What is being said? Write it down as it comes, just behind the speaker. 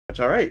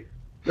All right.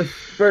 The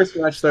first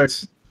match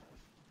starts.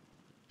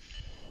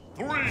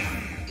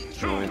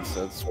 Joints,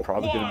 that's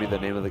probably going to be the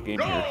name of the game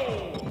here.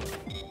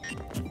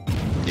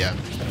 Yeah.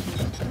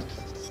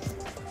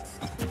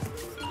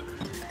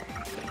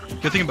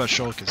 Good thing about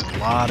Shulk is a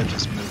lot of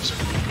his moves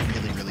are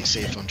really, really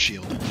safe on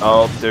shield.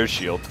 Oh, there's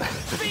shield.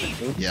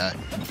 Yeah.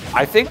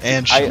 I think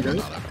And I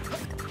shield.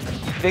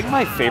 think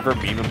my favorite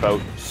meme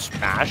about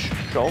Smash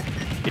Shulk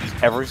is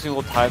every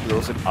single time there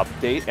was an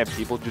update and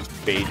people just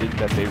baited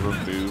that they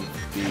removed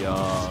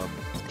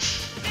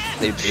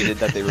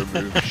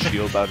the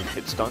shield out of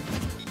hit stun.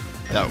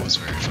 That was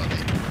very funny.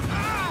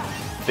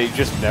 They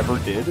just never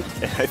did,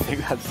 and I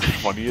think that's the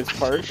funniest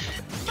part.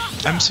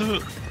 I'm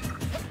so...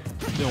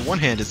 You know, one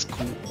hand it's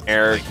cool.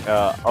 Eric,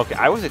 okay,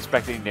 I was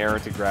expecting Nair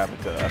to grab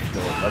it to F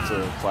tilt. That's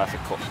a classic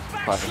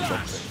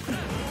Shulk thing.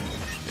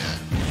 Yeah.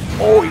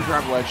 Oh, he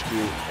grabbed ledge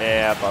too.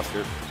 Yeah, Buster.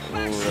 Ooh,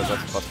 that's a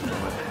Buster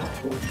moment.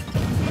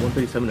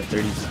 137 to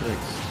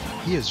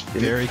 36. He is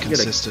very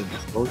consistent.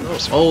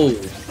 Oh.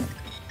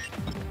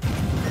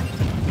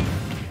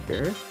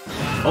 Here?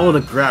 Oh,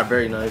 the grab,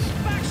 very nice.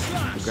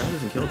 The grab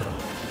doesn't kill though.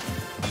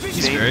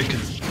 He's very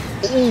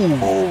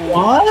consistent.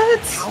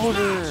 What?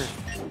 Counter.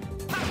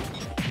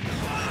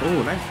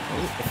 Oh, nice.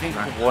 I think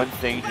one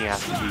thing he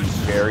has to be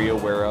very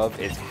aware of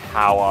is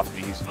how often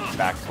he's using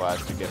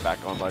backslash to get back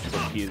on ledge,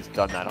 but he has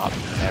done that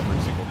option every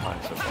single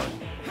time so far.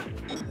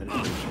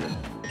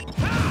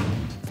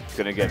 It's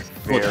gonna get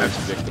very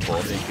predictable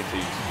if he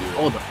continues to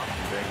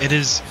do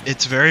it.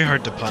 It's very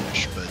hard to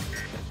punish, but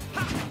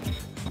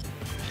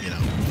you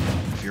know,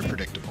 if you're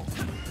predictable.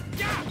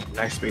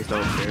 Nice space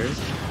downstairs.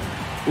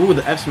 Ooh,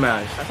 the F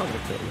smash. That's not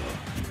gonna kill though.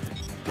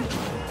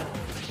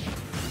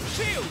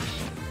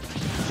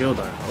 Shield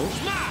on. Oh.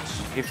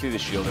 You can see the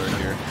shield right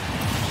here.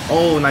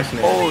 Oh, nice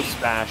nail. Oh,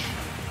 smash.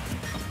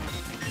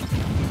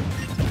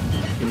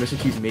 Can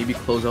MrCheese maybe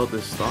close out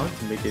this stock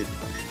to make it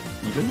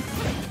even?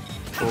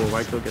 Or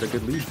Raiko get a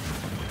good lead?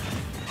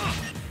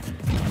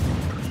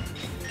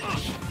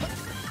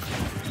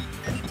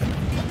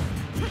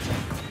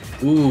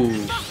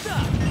 Ooh.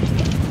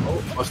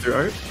 Oh, Buster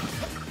Art.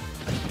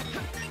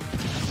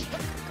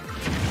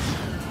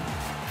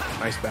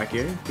 Nice back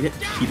air.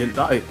 He didn't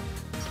die.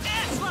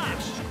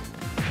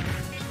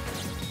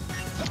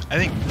 I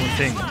think one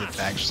thing that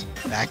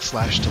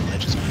backslash to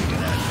ledge is really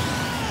good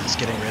at is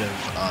getting rid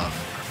of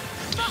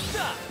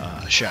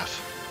Chef.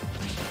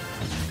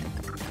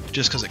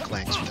 Just because it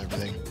clanks with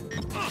everything.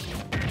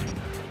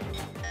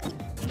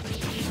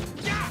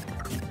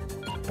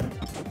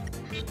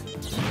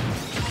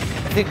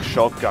 I think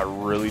Shulk got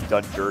really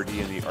done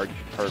dirty in the art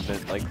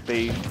department. Like,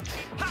 they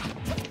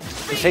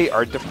say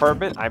art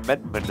department, I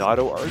meant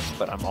Monado art,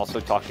 but I'm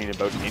also talking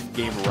about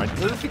in-game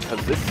render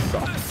because this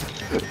sucks.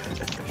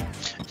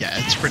 Yeah,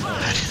 it's pretty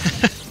bad.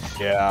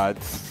 Yeah,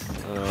 it's...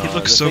 he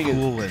looks so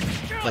cool in,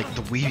 like,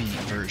 the Wii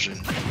version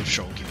of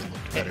Shulk even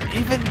looked better.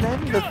 Even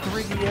then, the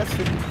 3DS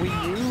and Wii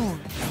U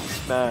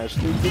Smash,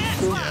 they did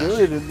so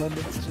good, and then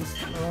it's just...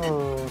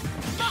 oh...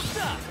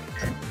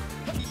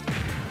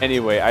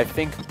 Anyway, I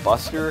think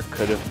Buster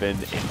could have been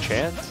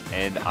Enchant,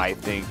 and I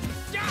think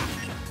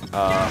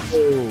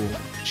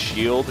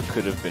Shield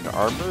could have been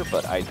Armor,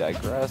 but I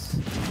digress.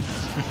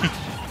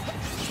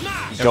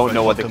 Don't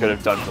know what they could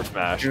have done for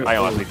Smash. I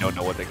honestly don't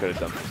know what they could have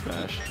done for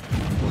Smash.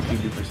 What can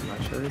you do for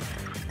Smash?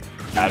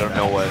 I don't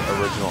know what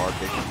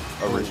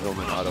original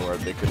Monado art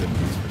they could have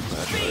used for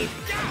Smash art.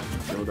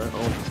 Show that.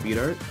 Oh, speed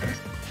art.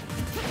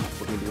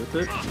 What can you do with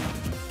it?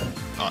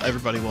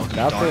 Everybody welcome to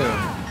Doggo.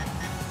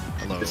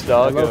 Hello. It's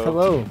Doggo.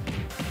 Hello.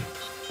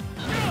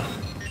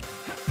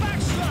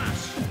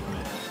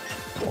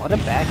 What a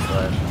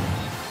backslash.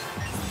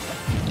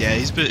 Yeah,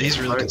 he's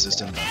really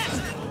consistent about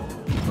that.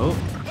 Oh.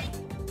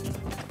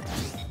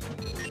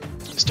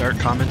 Start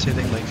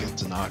commentating like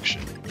it's an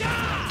auction.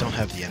 I don't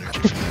have the energy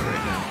for that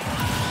right now.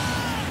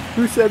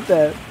 Who said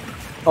that?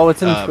 Oh,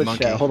 it's in the Twitch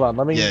Monkey. chat. Hold on,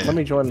 let me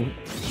join.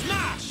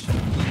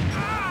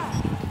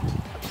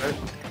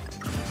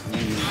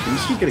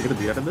 Can you get a good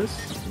lead out of this?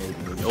 Maybe.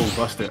 Oh,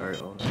 Buster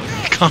art. Oh.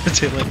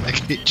 Commentate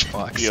like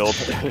H-Box. Shield.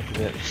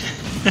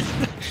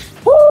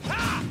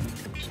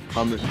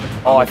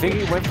 Oh, I think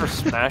he went for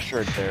Smash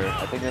art there.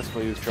 I think that's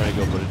what he was trying to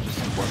go, but it just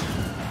wasn't.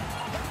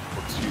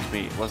 Excuse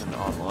me, it wasn't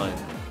online.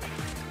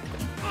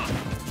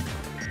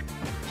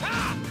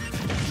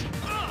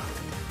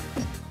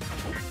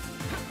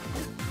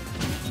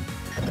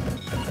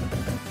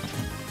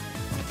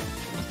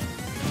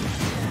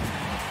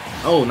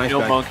 Oh, nice.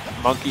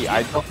 Monkey,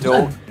 I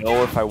don't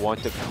know if I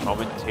want to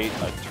commentate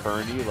a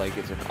tourney like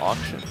it's an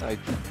auction. I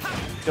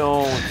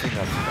don't think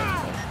that's the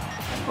best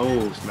bet.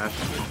 Oh, Smash.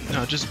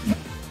 No, just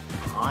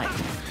Hi.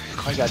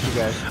 I got you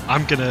guys.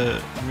 I'm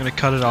gonna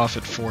cut it off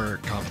at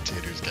 4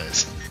 commentators,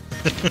 guys.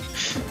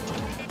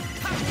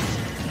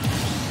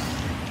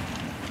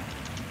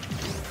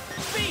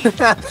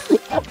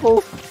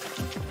 Apple.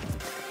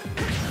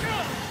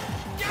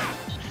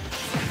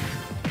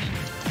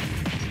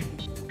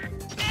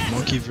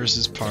 Monkey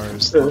versus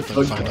Pars, the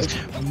finals.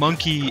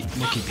 Monkey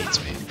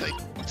beats me, like,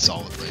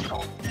 solidly.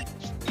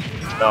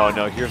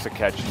 No, here's the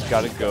catch. He's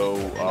got to go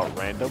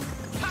random.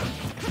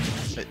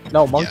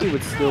 No, Monkey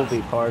would still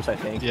be pars, I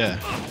think. Yeah.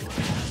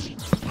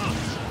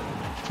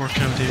 4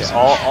 commentators. Yeah,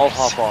 I'll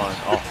hop on.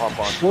 I'll hop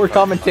on. 4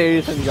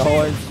 commentators and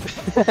yards.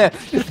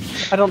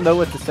 I don't know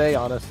what to say,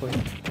 honestly.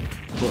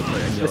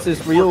 This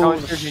is real.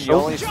 Commentators, you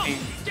only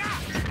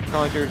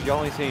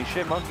saying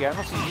shit, Monkey. I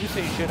don't see you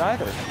saying shit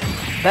either.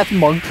 That's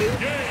Monkey?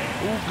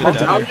 Good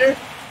Down there?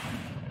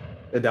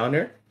 They're down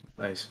there?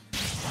 Nice.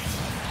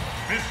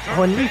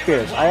 Oh, and Leaf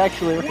Bears. I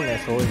actually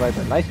recognize Holy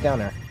Viper. Nice down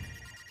there.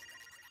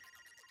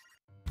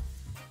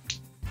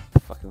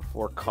 Fucking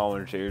 4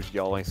 commentators,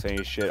 y'all ain't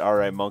saying shit.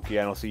 Alright, Monkey,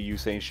 I don't see you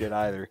saying shit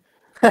either.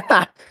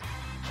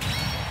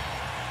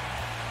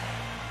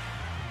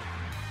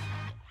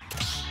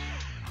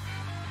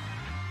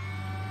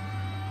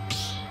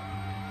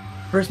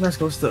 First match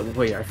goes to.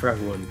 Wait, I forgot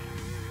who won.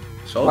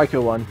 Shulk?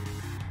 Raiko won.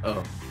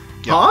 Oh.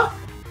 Yeah. Huh?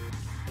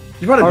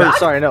 You brought it Oh, back?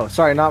 sorry, no.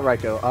 Sorry, not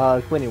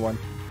Raiko. Quinny won.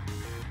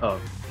 Oh.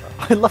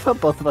 I love how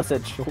both of us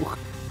said Shulk.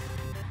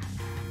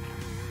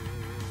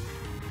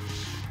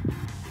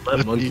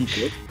 Let Monkey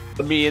cook.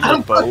 Let me in the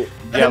boat.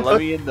 Yeah, let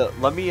me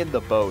in the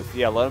both.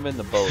 Yeah, let him in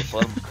the both.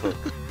 Let him cook.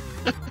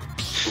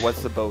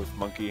 What's the both,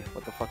 Monkey?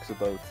 What the fuck's the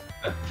both?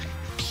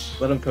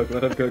 Let him cook,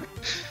 let him cook.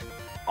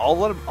 I'll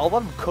let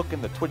him cook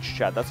in the Twitch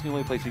chat. That's the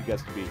only place you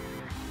guys can be.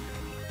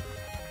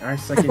 Alright,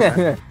 second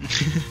match.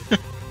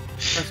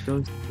 First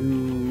goes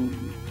to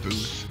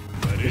Booth.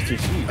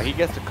 MrCheese. He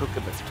gets to cook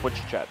in the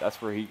Twitch chat.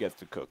 That's where he gets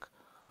to cook.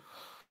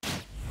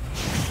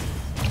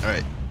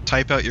 Alright,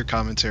 type out your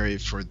commentary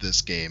for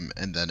this game,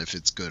 and then if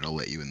it's good, I'll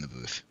let you in the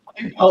booth.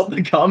 Out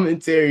the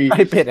commentary.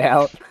 Type it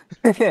out.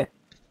 3, 2,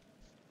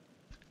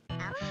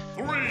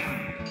 1.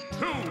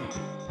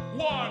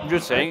 I'm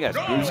just saying, as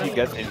soon as he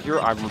gets in here,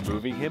 I'm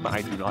removing him.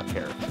 I do not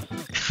care.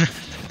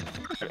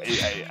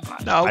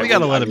 No, we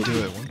gotta let him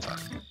do it one time.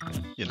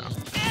 You know.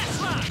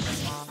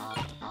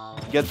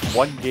 He gets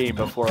 1 game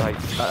before I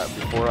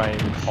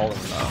even call him.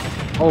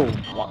 Oh,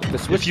 the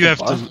switch If you have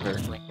to- buster.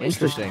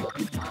 Interesting.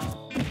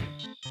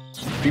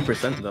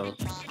 3% though.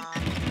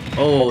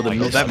 Oh, the Oh,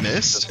 miss. that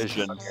missed?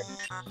 Vision.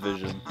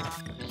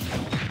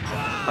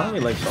 I don't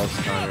really like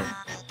Shulk's counter.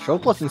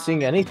 Shulk wasn't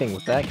seeing anything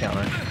with that counter.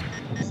 I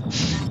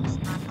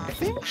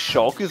think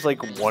Shulk is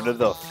like one of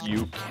the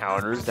few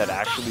counters that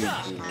actually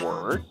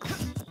works.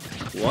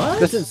 What?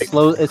 This is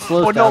slow. It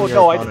slows Oh down no, your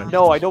no, opponent.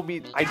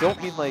 I don't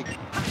mean like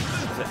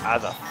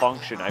as a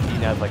function. I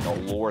mean as like a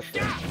lore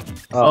thing.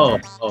 Oh.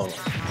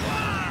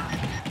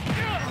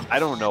 I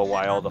don't know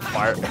why all the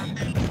fire.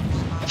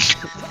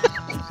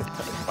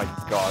 Oh my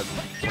god.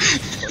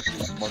 What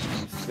is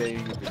Monkey saying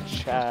in the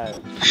chat?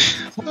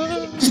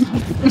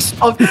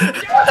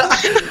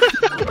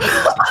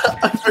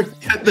 I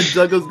forget the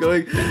juggle's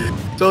going.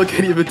 Joel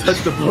can't even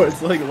touch the board.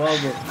 It's like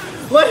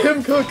lava. Let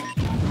him cook.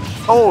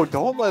 Oh,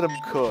 don't let him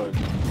cook.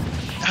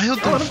 I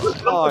don't think.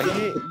 Oh,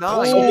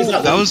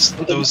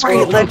 That was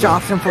Great ledge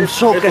option from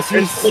Shulk as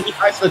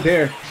Nice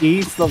there.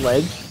 he's the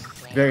ledge.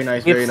 Very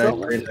nice, very It's nice, so-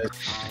 very nice.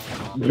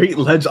 Great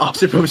ledge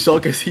option from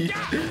Shulk as he.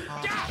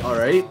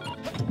 Alright.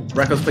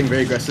 Raiko's playing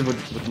very aggressive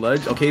with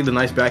ledge. Okay, the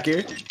nice back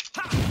air.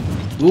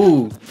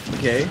 Ooh,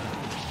 okay.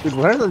 Dude,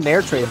 when are the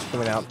Nair trades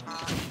coming out?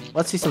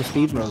 Let's see some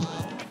speed mode.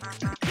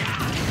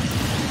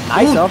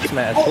 Nice up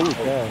smash. Holy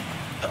cow.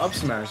 Up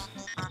smash.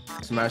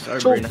 Smash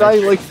art, very Shulk die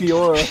nice. like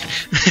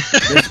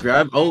Fiora. Miss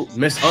grab. Oh,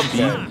 miss up B.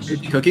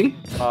 Cooking.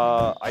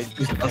 I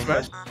Up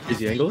smash.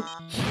 Easy angle.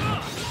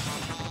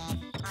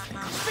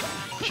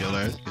 Shield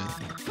art, good.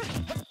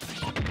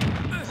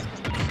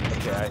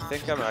 Okay, I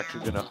think I'm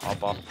actually gonna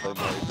hop off and play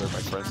Mario with my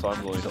friends, so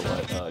I'm willing to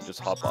let just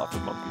hop off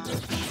and Monkey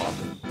just hop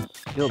in.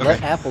 Yo,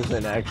 let Apples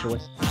in, actually.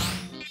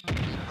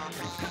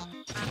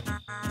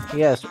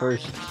 He asked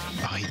first.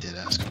 Oh, he did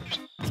ask first.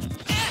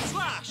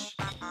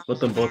 Let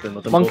them both in.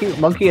 Let them both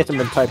in. Monkey hasn't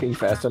been typing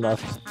fast enough.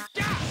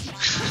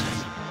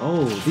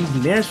 Oh, these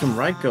nairs from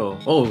Raiko.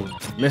 Oh,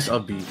 miss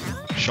up B.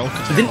 Shulk.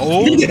 He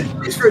Oh! didn't get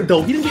punished for it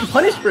though. He didn't get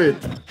punished for it.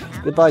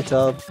 Goodbye,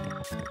 Tub.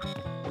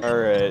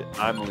 Alright,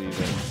 I'm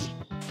leaving.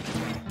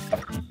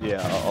 Yeah,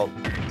 I'll...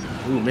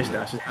 Ooh, miss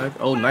dash attack.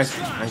 Oh, nice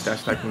dash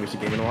attack from Mr.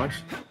 Game & Watch.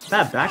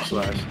 That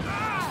backslash.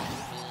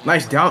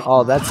 Nice down.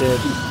 Oh, that's it.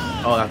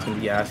 Oh, that's gonna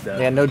be ass death.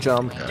 Yeah, no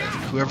jump.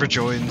 Whoever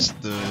joins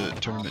the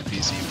tournament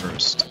VC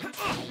first,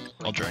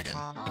 I'll drag in.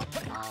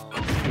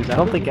 I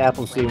don't think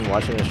Apple's even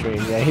watching the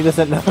stream. Yeah, he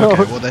doesn't know.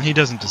 Okay, well then he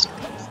doesn't deserve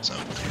it, so.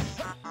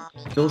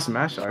 Kill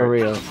smash art. For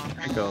real.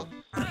 Raiko.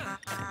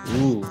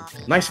 Ooh,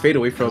 nice fade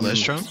away from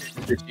Lestrom?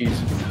 MrCheese.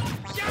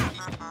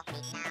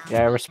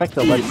 Yeah, I respect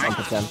the ledge jump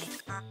attempt.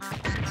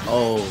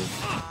 Oh.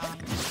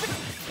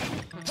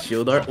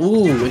 Shield art.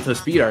 Ooh, into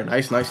speed art.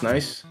 Nice, nice,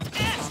 nice.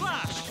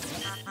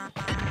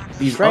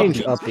 These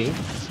Strange up up B.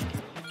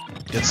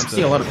 It's I'm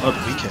seeing a lot of up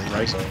weekend,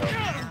 right?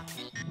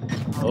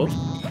 Oh.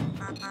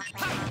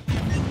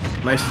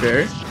 Nice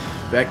fair.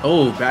 Back.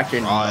 Oh, back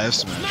in. Raw F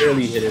smash.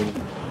 Barely hitting.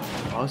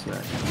 Raw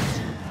smash.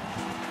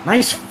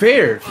 Nice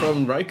fair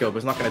from Raiko, but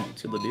it's not gonna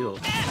seal the deal.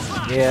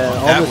 Yeah,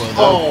 That almost.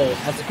 will, Oh,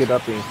 That's a good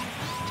up B.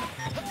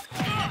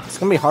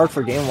 gonna be hard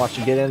for Game Watch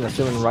to get in,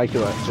 assuming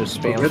Raiko just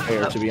spams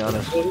fair, to be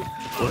honest.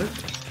 What?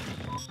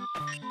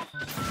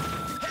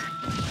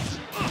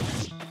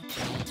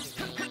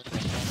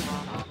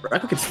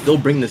 Raiko could still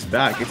bring this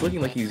back. It's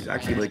looking like he's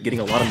actually like getting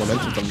a lot of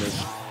momentum from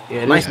this.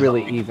 Yeah, it is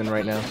really even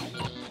right now.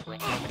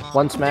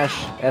 One smash,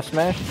 F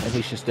smash, and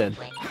he's just dead.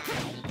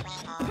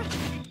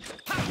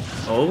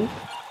 Oh,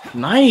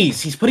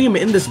 nice! He's putting him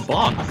in this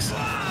box.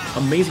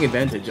 Amazing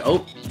advantage.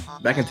 Oh,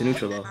 back into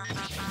neutral though.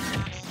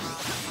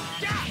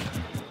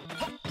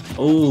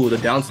 Oh, the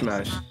down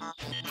smash.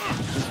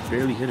 Just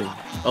barely hitting.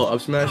 Oh,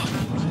 up smash.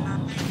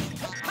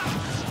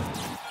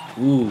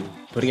 Ooh,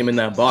 putting him in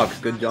that box.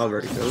 Good job,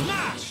 Raiko.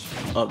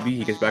 Up B,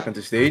 he gets back onto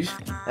stage.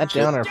 That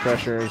downer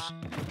pressure is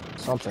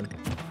something.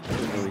 It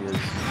really is.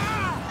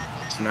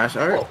 Smash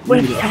art. Oh,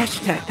 wait,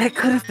 hashtag. That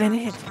could have been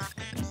it.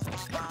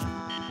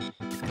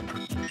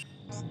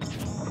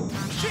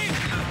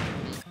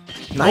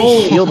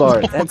 Nice shield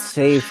art. That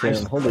saved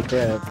him. Holy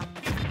crap.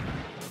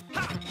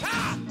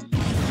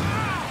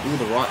 Ooh,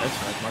 the raw F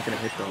smash. Not gonna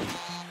hit though.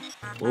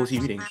 What was he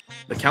reading?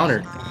 The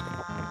counter.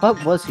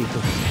 What was he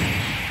doing?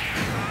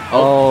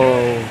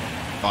 Oh.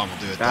 Bomb will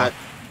do it. That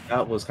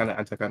was kind of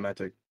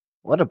anticlimactic.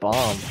 What a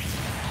bomb.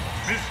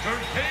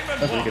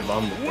 That's a really good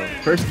bomb before.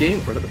 First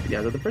game? Or the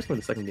first game or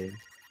the second game?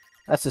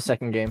 That's the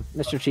second game.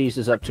 MrCheese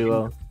is up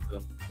 2-0.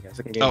 Yeah,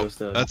 second game Oh, goes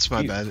to that's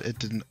my Cheese. bad. It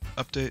didn't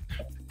update.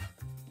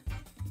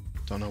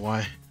 Don't know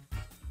why.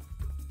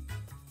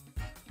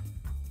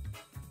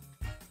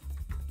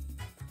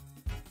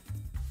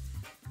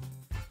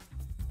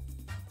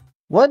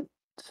 What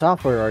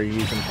software are you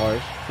using,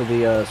 Pars, for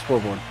the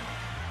scoreboard?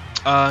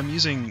 I'm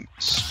using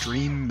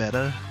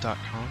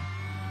streammeta.com.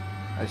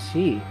 I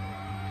see.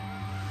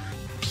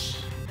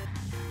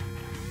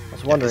 I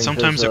was wondering.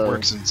 Sometimes it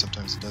works and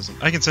sometimes it doesn't.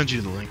 I can send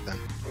you the link then.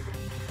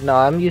 No,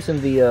 I'm using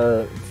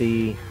a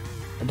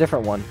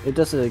different one. It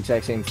does the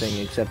exact same thing,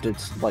 except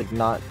it's like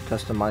not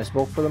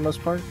customizable for the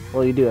most part.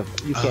 Well, you can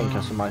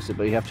customize it,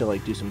 but you have to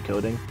like do some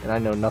coding, and I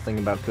know nothing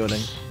about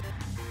coding.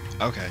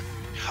 Okay.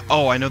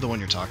 Oh, I know the one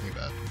you're talking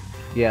about.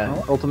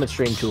 Yeah, Ultimate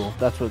Stream Tool.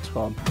 That's what it's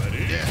called.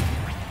 Yeah.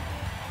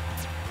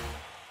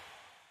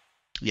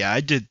 Yeah,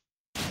 I did.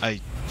 I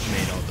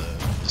made all the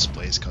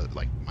displays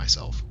like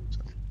myself.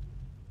 So.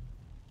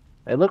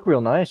 They look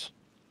real nice.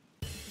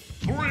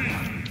 3,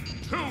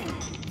 2,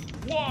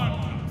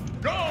 1,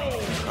 go!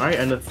 Alright,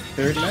 and the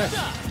third match.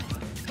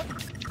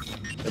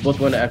 They're both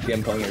going to FD.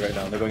 I'm calling it right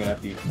now. They're going to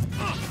FD.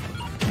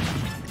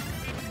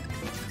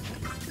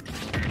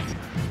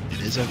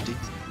 It is FD.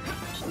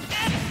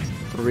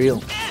 For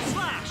real.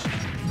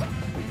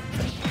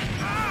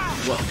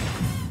 Well,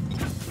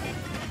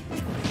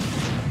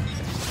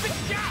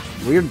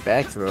 Weird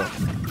back throw.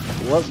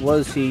 What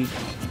was he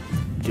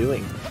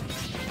doing?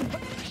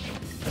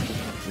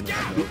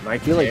 I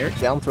feel like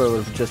down throw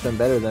would have just been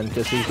better then,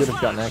 because he could have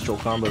gotten actual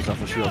combos off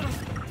the shield.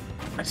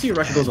 I see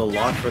Raiko goes a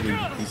lot for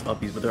these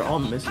uppies, but they're all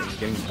missing.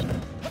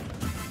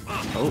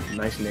 Oh,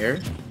 nice nair.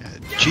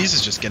 Cheese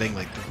is just getting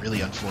like the really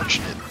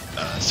unfortunate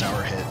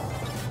sour hit.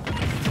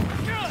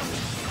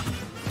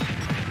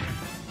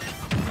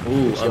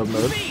 Ooh, Shield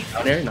mode.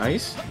 Down air,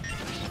 nice.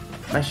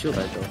 Nice shield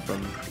art though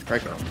from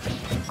Raiko.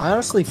 I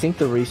honestly think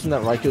the reason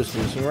that Raiko's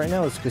losing right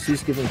now is because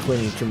he's giving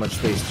Quinny too much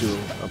space to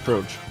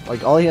approach.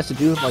 Like, all he has to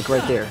do, like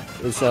right there,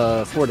 is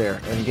forward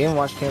air, and Game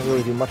Watch can't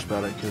really do much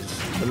about it,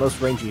 because the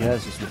most range he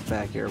has is with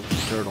back air with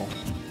the turtle.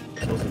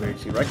 That's also very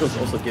true. Raiko's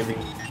also giving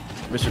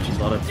MrCheese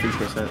a lot of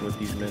 3% with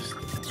these missed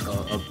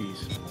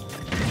uppies.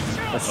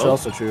 That's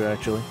also true,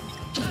 actually.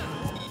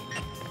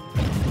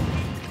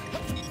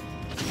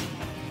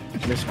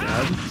 Miss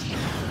grab.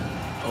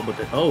 Oh, but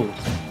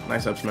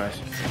nice up smash.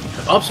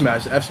 Up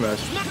smash, F smash.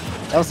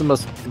 That was the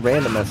most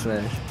random F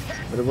smash,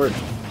 but it worked.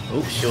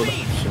 Oh, shield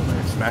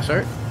art. Smash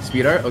art?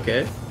 Speed art?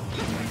 Okay.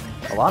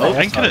 A lot of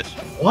I F can smash.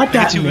 What,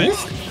 that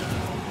missed?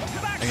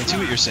 I can see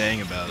what you're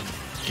saying about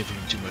giving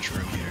him too much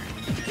room here.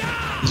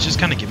 He's just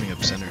kind of giving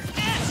up center.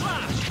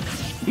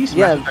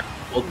 Yeah,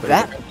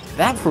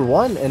 that for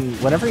one, and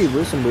whenever you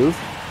lose a move,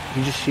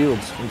 he just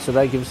shields, and so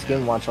that gives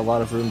Game Watch a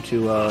lot of room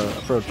to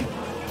approach.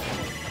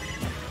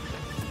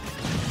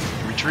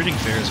 Retreating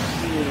fair is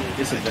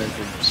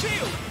disadvantage.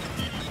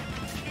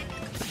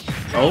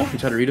 Oh, you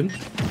try to read him?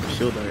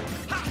 Shield art.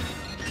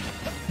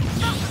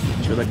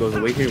 Shield that goes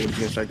away here. What are you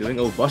gonna start doing?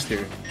 Oh,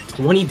 Buster.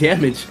 20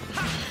 damage.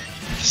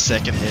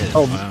 Second hit.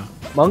 Oh,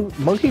 wow.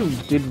 Monkey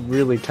did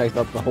really type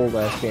up the whole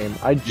last game.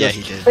 I just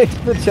he did.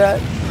 checked the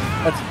chat.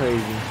 That's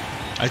crazy.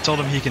 I told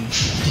him he can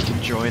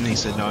join, and he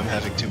said no, I'm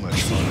having too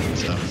much fun.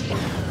 So.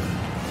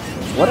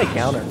 What a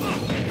counter.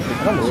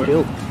 I almost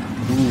killed.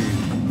 Ooh.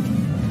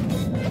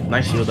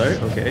 Nice shield art,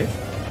 okay.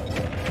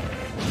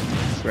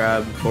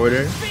 Grab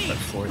forwarder.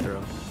 That's forward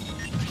throw.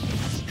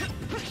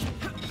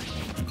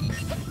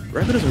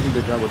 Raiko does a really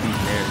good job with these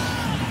nairs.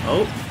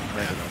 Oh,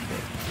 Raiko not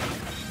good.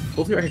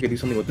 Hopefully Raiko can do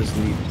something with this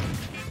lead.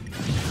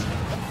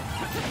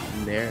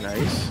 Nair,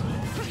 nice.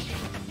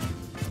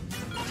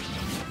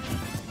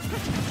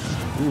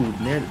 Ooh,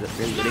 nair.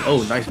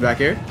 Oh, nice back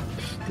air.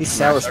 These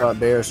sour spot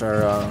bears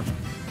are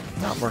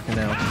not working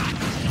out.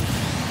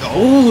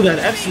 Oh, that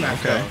F smash.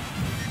 Okay.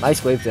 though.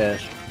 Nice wave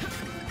dash.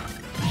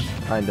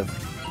 Kind of.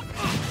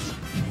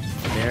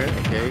 There,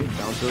 okay,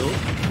 down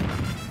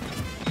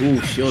throw.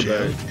 Ooh, shield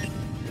there.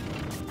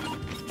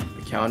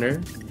 The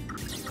counter.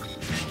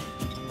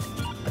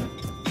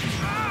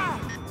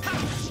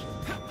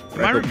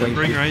 Am I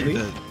remembering right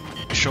that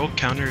Shulk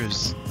counter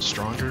is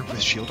stronger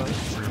with shield up,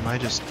 or am I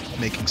just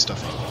making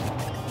stuff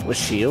up? With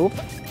shield?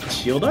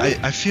 Shield up?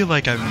 I feel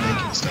like I'm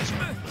making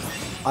stuff up.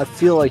 I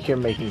feel like you're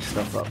making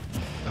stuff up.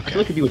 I feel like Okay.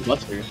 it could be with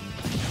Buster.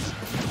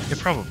 It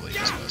probably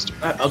is Buster.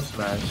 That up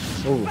smash.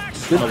 Ooh,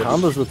 good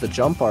combos with the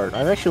jump art.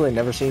 I've actually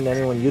never seen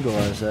anyone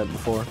utilize that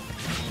before.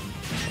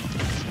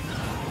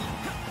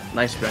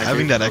 Nice back.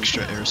 Having that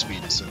extra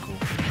airspeed is so cool.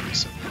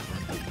 It's so good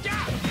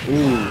for him.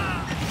 Ooh.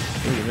 I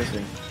think you're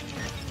missing.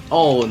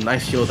 Oh,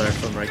 nice shield art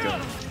from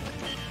Raiko.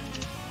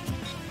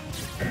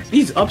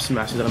 These up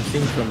smashes that I'm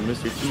seeing from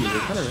MrCheese, they're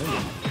kind of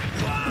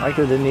random.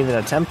 Raiko didn't even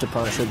attempt to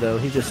punish it though.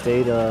 He just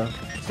stayed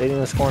in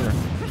this corner.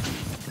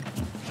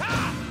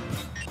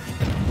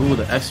 Ooh,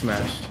 the F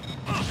smash.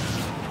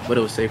 But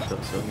it was safe though,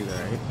 so he's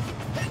alright.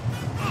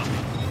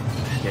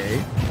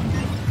 Okay.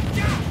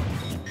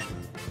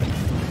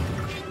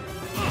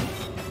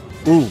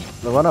 Ooh,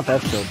 the run up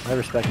F shield. I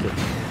respect it.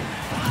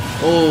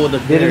 Oh, the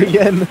Did bear. it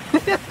again.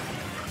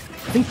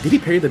 I think, did he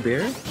parry the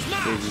bear?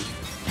 Crazy.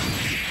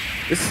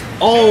 This.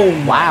 Oh,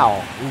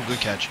 Wow. Ooh, good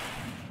catch.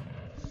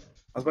 I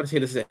was about to say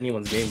this is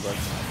anyone's game, but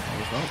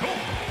it's not.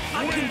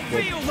 I can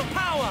feel the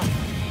power.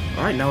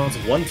 Alright, now it's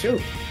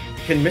 1-2.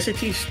 Can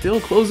MrCheese still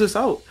close this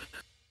out?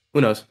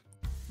 Who knows?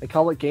 They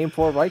call it Game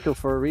 4 Raiko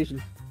for a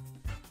reason.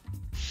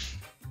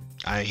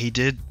 He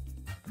did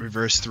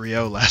reverse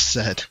 3-0 last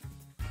set.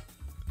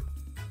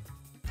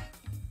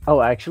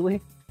 Oh,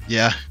 actually?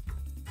 Yeah.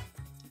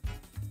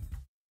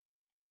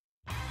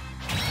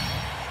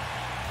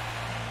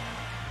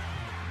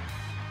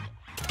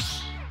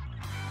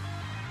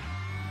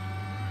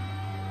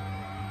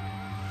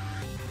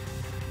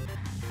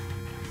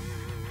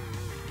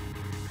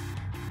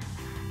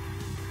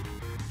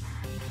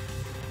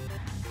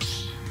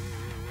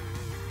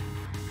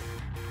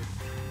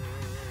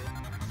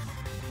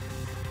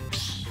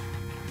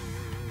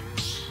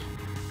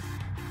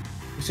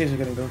 Which stage are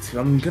gonna go to?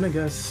 I'm gonna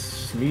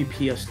guess maybe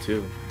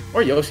PS2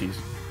 or Yoshi's.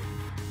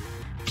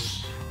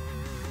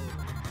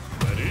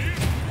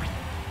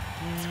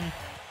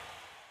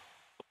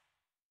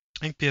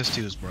 I think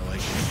PS2 is more like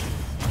it.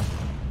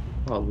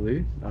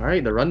 Probably. All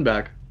right, the run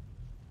back.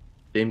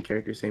 Same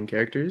characters, same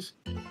characters.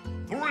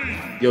 3,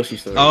 Yoshi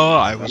story. Oh,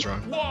 I was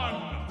wrong.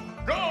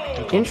 1,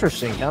 go.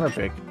 Interesting counter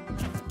pick.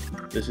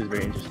 This is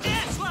very interesting.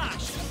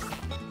 Slash.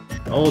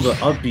 Oh, the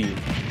up B.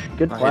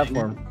 Good Not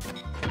platform.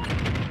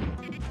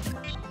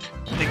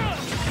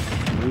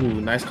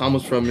 Ooh, nice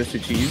combos from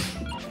MrCheese.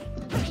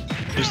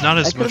 There's not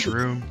as I much could've-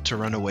 room to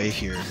run away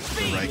here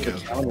for Raiko.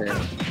 Counter.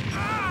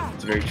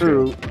 It's very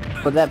true. True,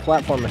 but that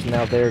platform is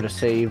now there to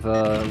save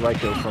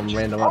Raiko from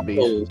random up Bs.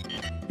 Oh,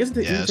 he hasn't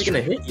Yeah, even that's taken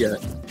a hit yet.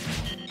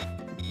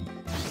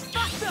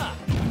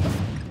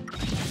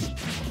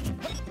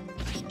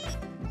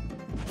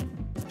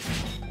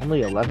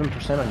 Only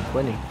 11% on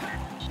Quinny.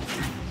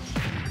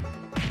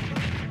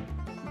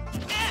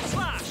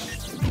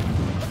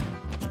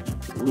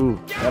 Ooh,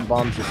 that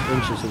bomb's just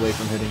inches away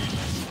from hitting.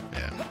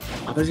 Yeah.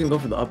 I thought he was gonna go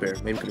for the up air.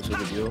 Maybe could have sealed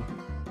the deal.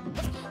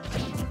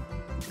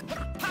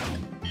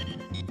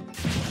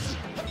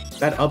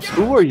 That up.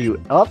 Who are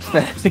you up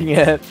smashing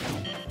at?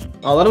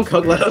 Oh, let him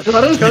cook. Let him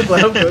cook.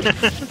 Let him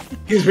cook.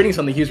 He was reading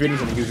something. He was reading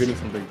something. He was reading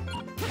something.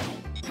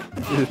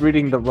 He was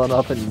reading the run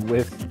up and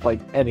with like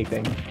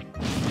anything.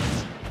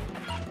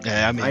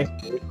 Yeah, I mean,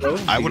 Nice, bro.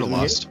 I would have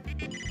Using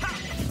it.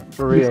 lost.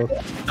 For real.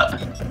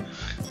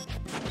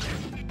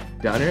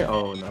 Down here?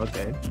 Oh, no,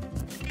 okay.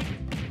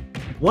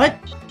 What?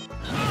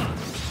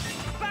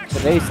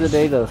 Today's the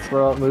day to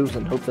throw out moves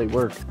and hope they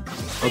work.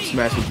 Up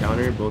smash and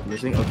counter, both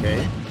missing.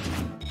 Okay.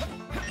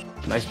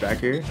 Nice back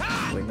here.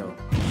 Wait, no.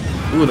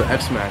 Ooh, the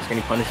F smash. Can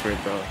he punish for it,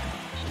 though?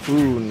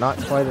 Ooh, not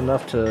quite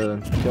enough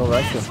to kill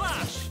Raiko.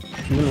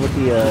 Even with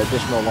the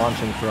additional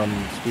launching from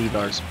speed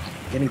arts.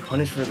 Getting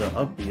punished for the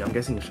up B. I'm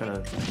guessing he's trying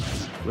to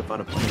whip out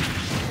a punish.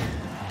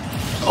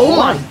 Oh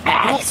my!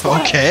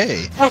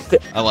 Okay.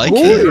 I like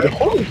it.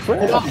 Holy Hold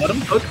crap! on, let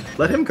him cook.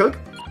 Let him cook.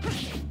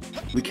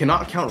 We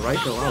cannot count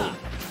Raiko out.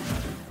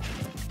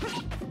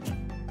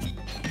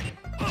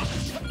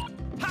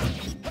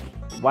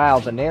 Wow,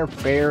 the Nair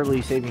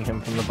barely saving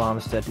him from the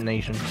bomb's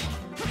detonation.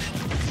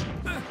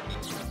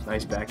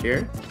 Nice back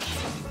air.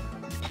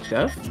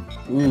 Chef?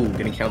 Ooh,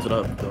 getting counted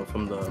up though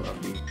from the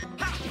up B.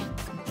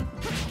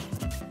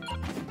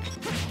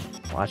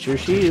 Watch your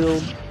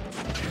shield.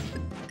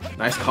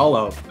 Nice call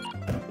out.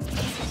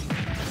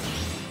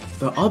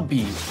 The up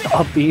B.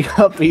 Uppy,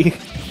 uppy.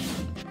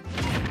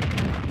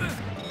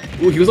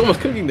 Ooh, he was almost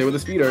cooking there with the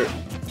speed art.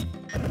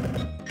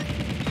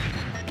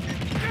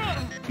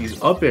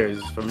 These up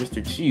airs from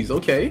MrCheese.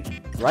 Okay.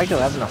 Raiko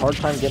having a hard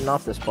time getting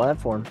off this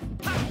platform.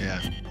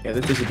 Yeah. Yeah,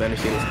 this disadvantage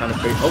shade is kind of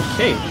crazy.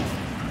 Okay.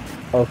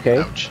 Okay.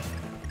 Ouch.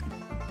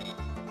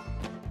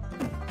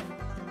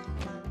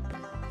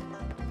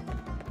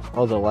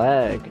 Oh, the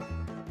lag.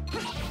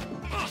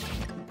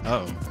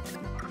 Oh.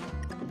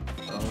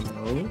 Oh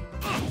no.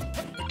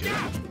 Good.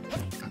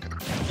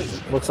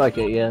 Okay. Looks like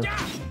it, yeah.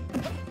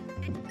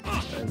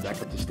 And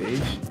back up the stage.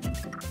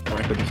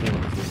 Raiko just went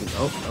on the stage.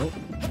 Oh,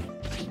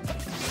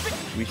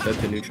 no. Reset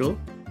to neutral.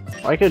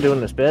 Raiko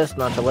doing his best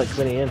not to let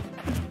Quinny in.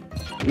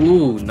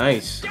 Ooh,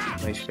 nice.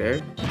 Nice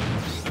fair.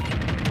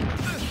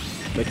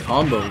 The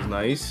combo is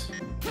nice.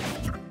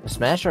 The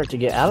smash art to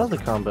get out of the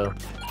combo.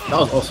 That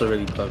was also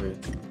really clever.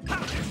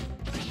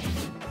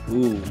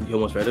 Ooh, he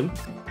almost read him.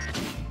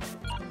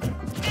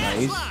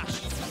 Nice.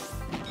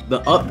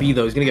 The up B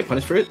though, he's gonna get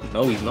punished for it?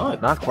 No, he's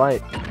not. Not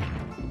quite.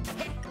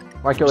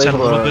 Raiko Just had a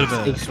able little bit to of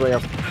a- sneak his way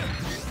up.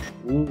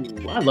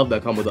 Ooh, I love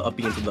that combo, the up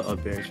B into the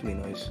up air. It's really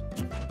nice.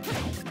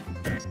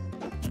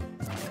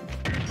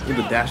 Ooh,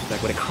 the dash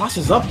attack. When it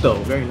crosses up though,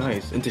 very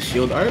nice. Into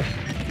shield art.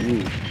 Ooh.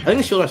 I think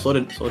the shield art slowed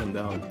him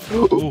down.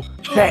 Ooh.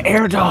 That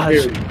air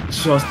dodge!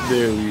 Just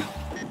barely.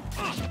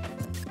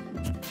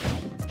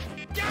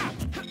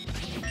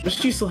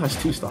 MrCheese still has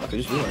 2 stocks, I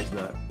just realized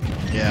that.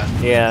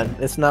 Yeah. Yeah,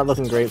 it's not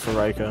looking great for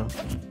Raiko.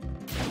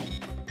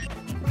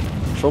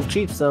 Shulk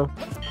cheats though.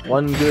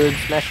 One good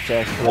smash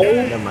attack. Oh,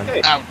 never mind.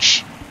 Hey.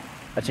 Ouch.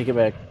 I take it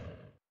back.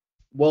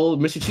 Well,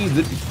 MrCheese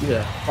did,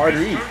 yeah, hard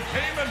read.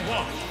 Entertainment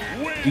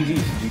One. Win.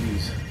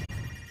 GG's.